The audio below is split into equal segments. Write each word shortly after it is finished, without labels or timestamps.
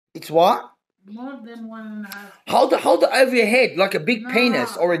It's what? More than 1.5. Hold it over your head like a big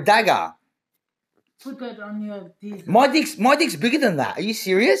penis or a dagger. Put it on your teeth. My dick's bigger than that. Are you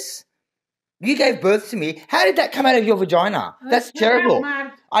serious? You gave birth to me. How did that come out of your vagina? That's terrible.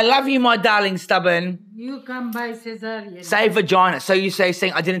 I love you, my darling stubborn. You come by cesarean. Say vagina. So you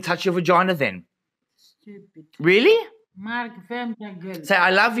saying I didn't touch your vagina then? Stupid. Really? Mark, girl. Say I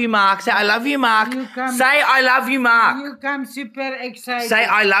love you, Mark. Say I love you, Mark. Say I love you, Mark. You come super excited. Say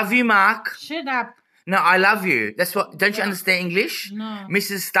I love you, Mark. Shut up. No, I love you. That's what. Don't you understand English? No.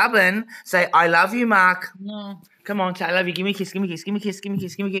 Mrs. Stubborn. Say I love you, Mark. No. Come on, say I love you. Give me a kiss. Give me a kiss. Give me a kiss. Give me a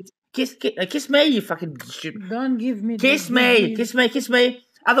kiss. Give me a kiss. Kiss me, you fucking stupid. Don't give me. Kiss me. Kiss me. Kiss me.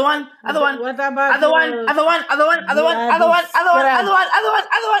 Other one. Other one. What about other one? Other one. Other one. Other one. Other one. Other one. Other one. Other one. Other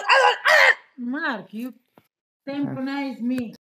one. Other one. Mark, you temponize me.